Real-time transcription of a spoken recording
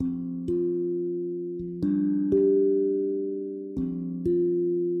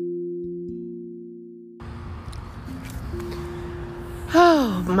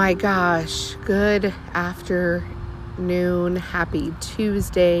My gosh, good afternoon. Happy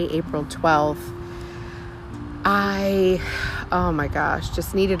Tuesday, April 12th. Oh my gosh,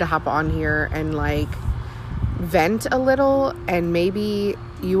 just needed to hop on here and vent a little, and maybe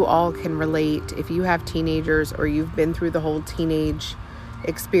you all can relate if you have teenagers or you've been through the whole teenage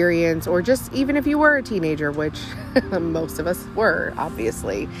experience, or just even if you were a teenager, which most of us were,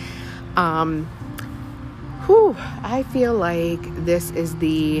 obviously. I feel like this is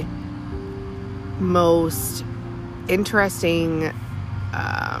the most interesting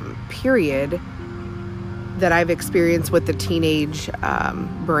period that I've experienced with the teenage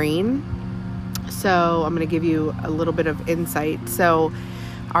brain. So I'm going to give you a little bit of insight. So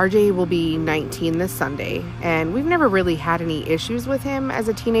RJ will be 19 this Sunday, and we've never really had any issues with him as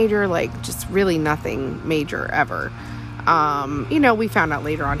a teenager, just really nothing major ever. We found out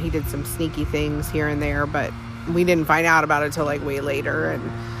later on he did some sneaky things here and there, but we didn't find out about it till way later. And,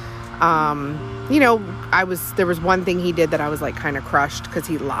 there was one thing he did that I was kind of crushed because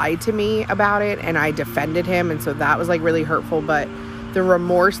he lied to me about it, and I defended him. And so that was really hurtful, but the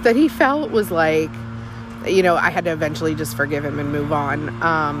remorse that he felt was I had to eventually just forgive him and move on.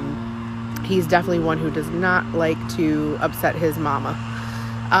 He's definitely one who does not like to upset his mama.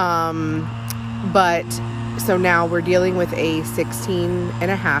 But so now we're dealing with a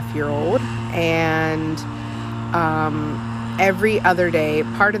 16-and-a-half-year-old, and every other day,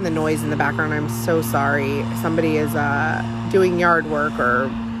 pardon the noise in the background, I'm so sorry. Somebody is doing yard work or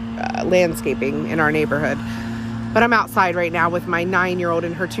landscaping in our neighborhood. But I'm outside right now with my 9-year-old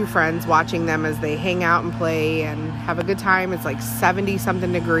and her 2 friends, watching them as they hang out and play and have a good time. It's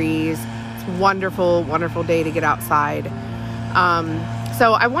 70-something degrees. It's a wonderful, wonderful day to get outside.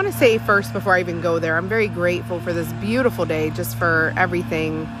 So I want to say first, before I even go there, I'm very grateful for this beautiful day, just for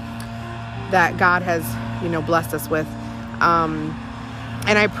everything that God has, blessed us with. And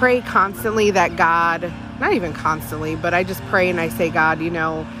I pray constantly that God, not even constantly, but I just pray and I say, God,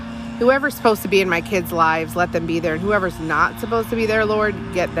 whoever's supposed to be in my kids' lives, let them be there. And whoever's not supposed to be there, Lord,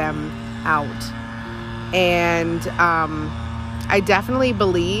 get them out. And I definitely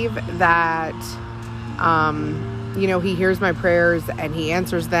believe that, he hears my prayers and he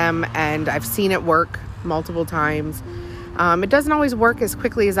answers them. And I've seen it work multiple times. It doesn't always work as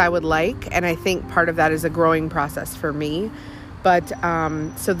quickly as I would like. And I think part of that is a growing process for me. But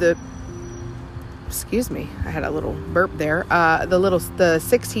excuse me, I had a little burp there. The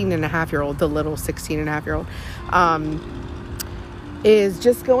 16-and-a-half-year-old, is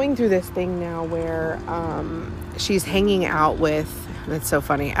just going through this thing now where she's hanging out with, it's so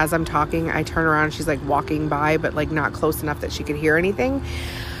funny, as I'm talking, I turn around, she's walking by, but not close enough that she could hear anything.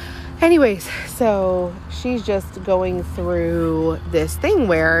 Anyways, so she's just going through this thing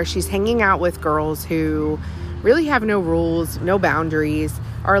where she's hanging out with girls who really have no rules, no boundaries,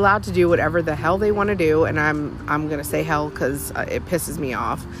 are allowed to do whatever the hell they want to do. And I'm going to say hell because it pisses me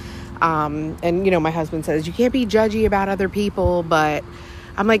off. And my husband says, you can't be judgy about other people, but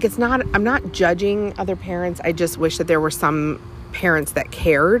I'm I'm not judging other parents. I just wish that there were some parents that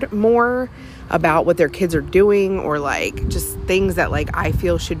cared more about what their kids are doing, or just things that I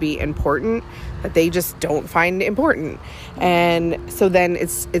feel should be important that they just don't find important. And so then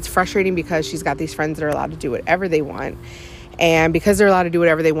it's frustrating because she's got these friends that are allowed to do whatever they want. And because they're allowed to do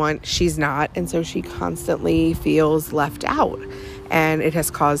whatever they want, she's not. And so she constantly feels left out. And it has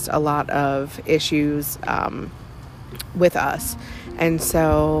caused a lot of issues with us. And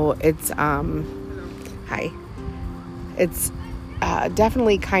so it's, it's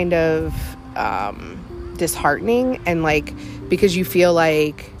definitely kind of disheartening. And because you feel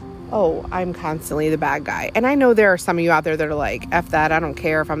oh, I'm constantly the bad guy. And I know there are some of you out there that are F that, I don't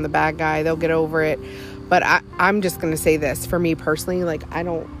care if I'm the bad guy, they'll get over it. But I'm just going to say this, for me personally, I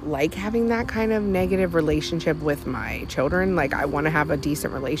don't like having that kind of negative relationship with my children. I want to have a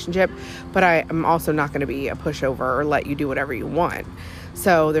decent relationship, but I'm also not going to be a pushover or let you do whatever you want.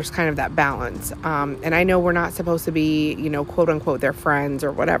 So there's kind of that balance. And I know we're not supposed to be, quote unquote, their friends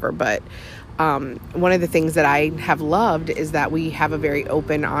or whatever, but one of the things that I have loved is that we have a very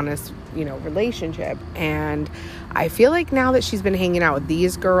open, honest, relationship. And I feel now that she's been hanging out with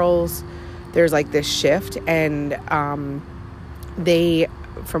these girls, there's this shift, and they,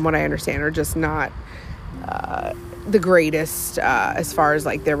 from what I understand, are just not the greatest as far as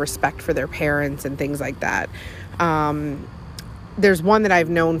their respect for their parents and things like that. There's one that I've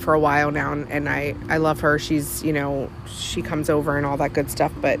known for a while now, and I love her. She's, she comes over and all that good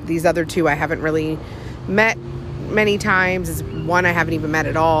stuff. But these other 2 I haven't really met many times. Is one I haven't even met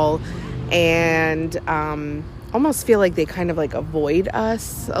at all. And almost feel they kind of avoid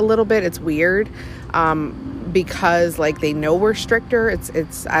us a little bit. It's weird. because like they know we're stricter.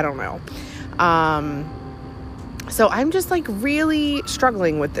 It's I don't know. So I'm just like really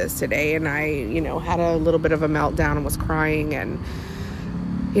struggling with this today. And I, had a little bit of a meltdown and was crying. And,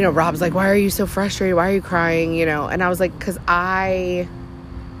 Rob's like, why are you so frustrated? Why are you crying? And I was like, cause I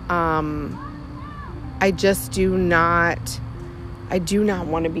just do not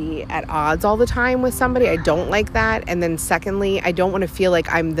want to be at odds all the time with somebody. I don't like that. And then secondly, I don't want to feel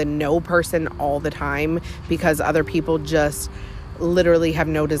like I'm the no person all the time because other people just literally have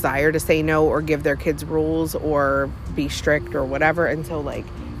no desire to say no or give their kids rules or be strict or whatever until like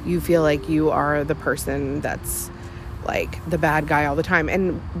you feel like you are the person that's like the bad guy all the time.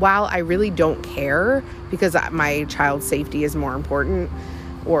 And while I really don't care because my child's safety is more important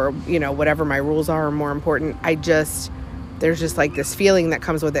or, whatever my rules are more important, there's just like this feeling that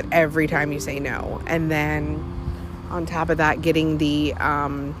comes with it every time you say no. And then on top of that, getting the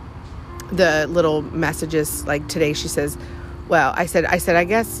little messages, like today she says, well, I said, I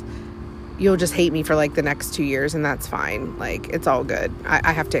guess you'll just hate me for like the next 2 years and that's fine. Like, it's all good.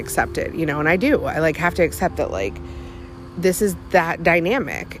 I have to accept it, and I do. I like have to accept that like this is that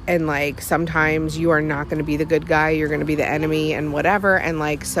dynamic. And like sometimes you are not going to be the good guy. You're going to be the enemy and whatever. And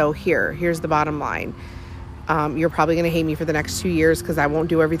like, so here's the bottom line. You're probably going to hate me for the next 2 years because I won't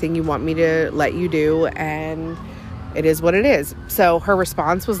do everything you want me to let you do. And it is what it is. So her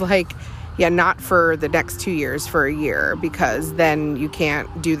response was like, yeah, not for the next 2 years, for a year, because then you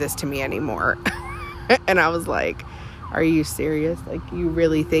can't do this to me anymore. And I was like, are you serious? Like, you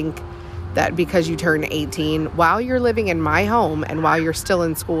really think that because you turn 18 while you're living in my home and while you're still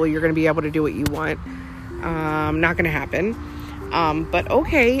in school, you're going to be able to do what you want? Not going to happen. But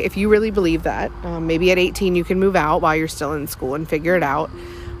okay, if you really believe that, maybe at 18 you can move out while you're still in school and figure it out.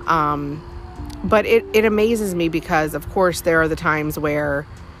 But it amazes me because, of course, there are the times where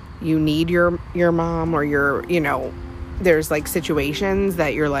you need your mom or there's like situations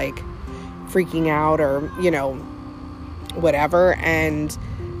that you're like freaking out or, whatever. And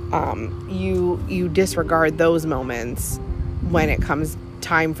you disregard those moments when it comes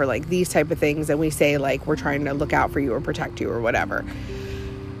time for like these type of things. And we say like, we're trying to look out for you or protect you or whatever.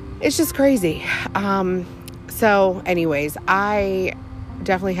 It's just crazy. So anyways, I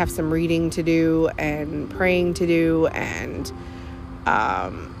definitely have some reading to do and praying to do and,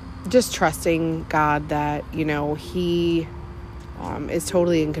 just trusting God that, he, is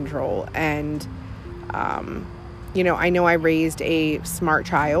totally in control. And, I know I raised a smart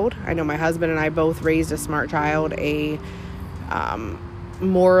child. I know my husband and I both raised a smart child, a,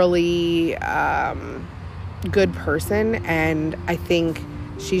 morally, good person. And I think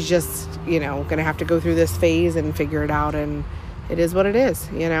she's just, going to have to go through this phase and figure it out. And it is what it is,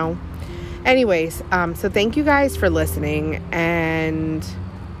 Anyways, so thank you guys for listening. And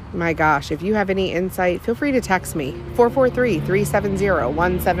my gosh, if you have any insight, feel free to text me,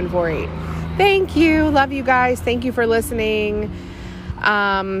 443-370-1748. Thank you. Love you guys. Thank you for listening.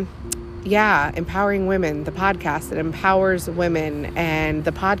 Empowering women, the podcast that empowers women and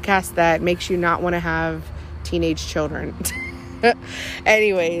the podcast that makes you not want to have teenage children.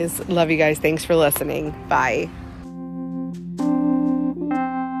 Anyways, love you guys. Thanks for listening. Bye.